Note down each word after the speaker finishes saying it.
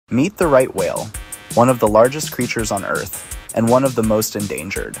Meet the right whale, one of the largest creatures on Earth, and one of the most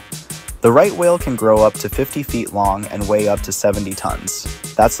endangered. The right whale can grow up to 50 feet long and weigh up to 70 tons.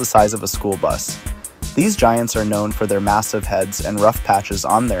 That's the size of a school bus. These giants are known for their massive heads and rough patches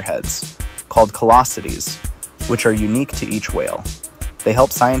on their heads, called callosities, which are unique to each whale. They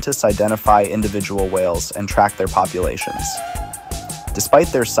help scientists identify individual whales and track their populations. Despite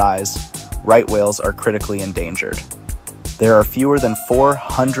their size, right whales are critically endangered. There are fewer than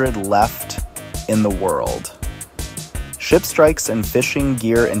 400 left in the world. Ship strikes and fishing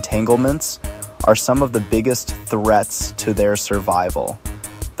gear entanglements are some of the biggest threats to their survival.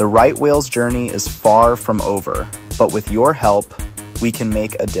 The right whale's journey is far from over, but with your help, we can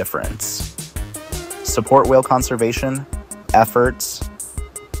make a difference. Support whale conservation efforts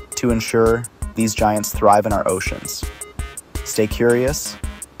to ensure these giants thrive in our oceans. Stay curious,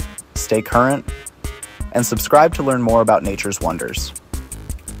 stay current, and subscribe to learn more about nature's wonders.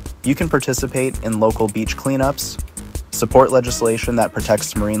 You can participate in local beach cleanups, support legislation that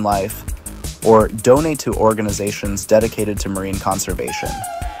protects marine life, or donate to organizations dedicated to marine conservation.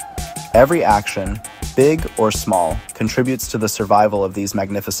 Every action, big or small, contributes to the survival of these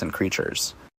magnificent creatures.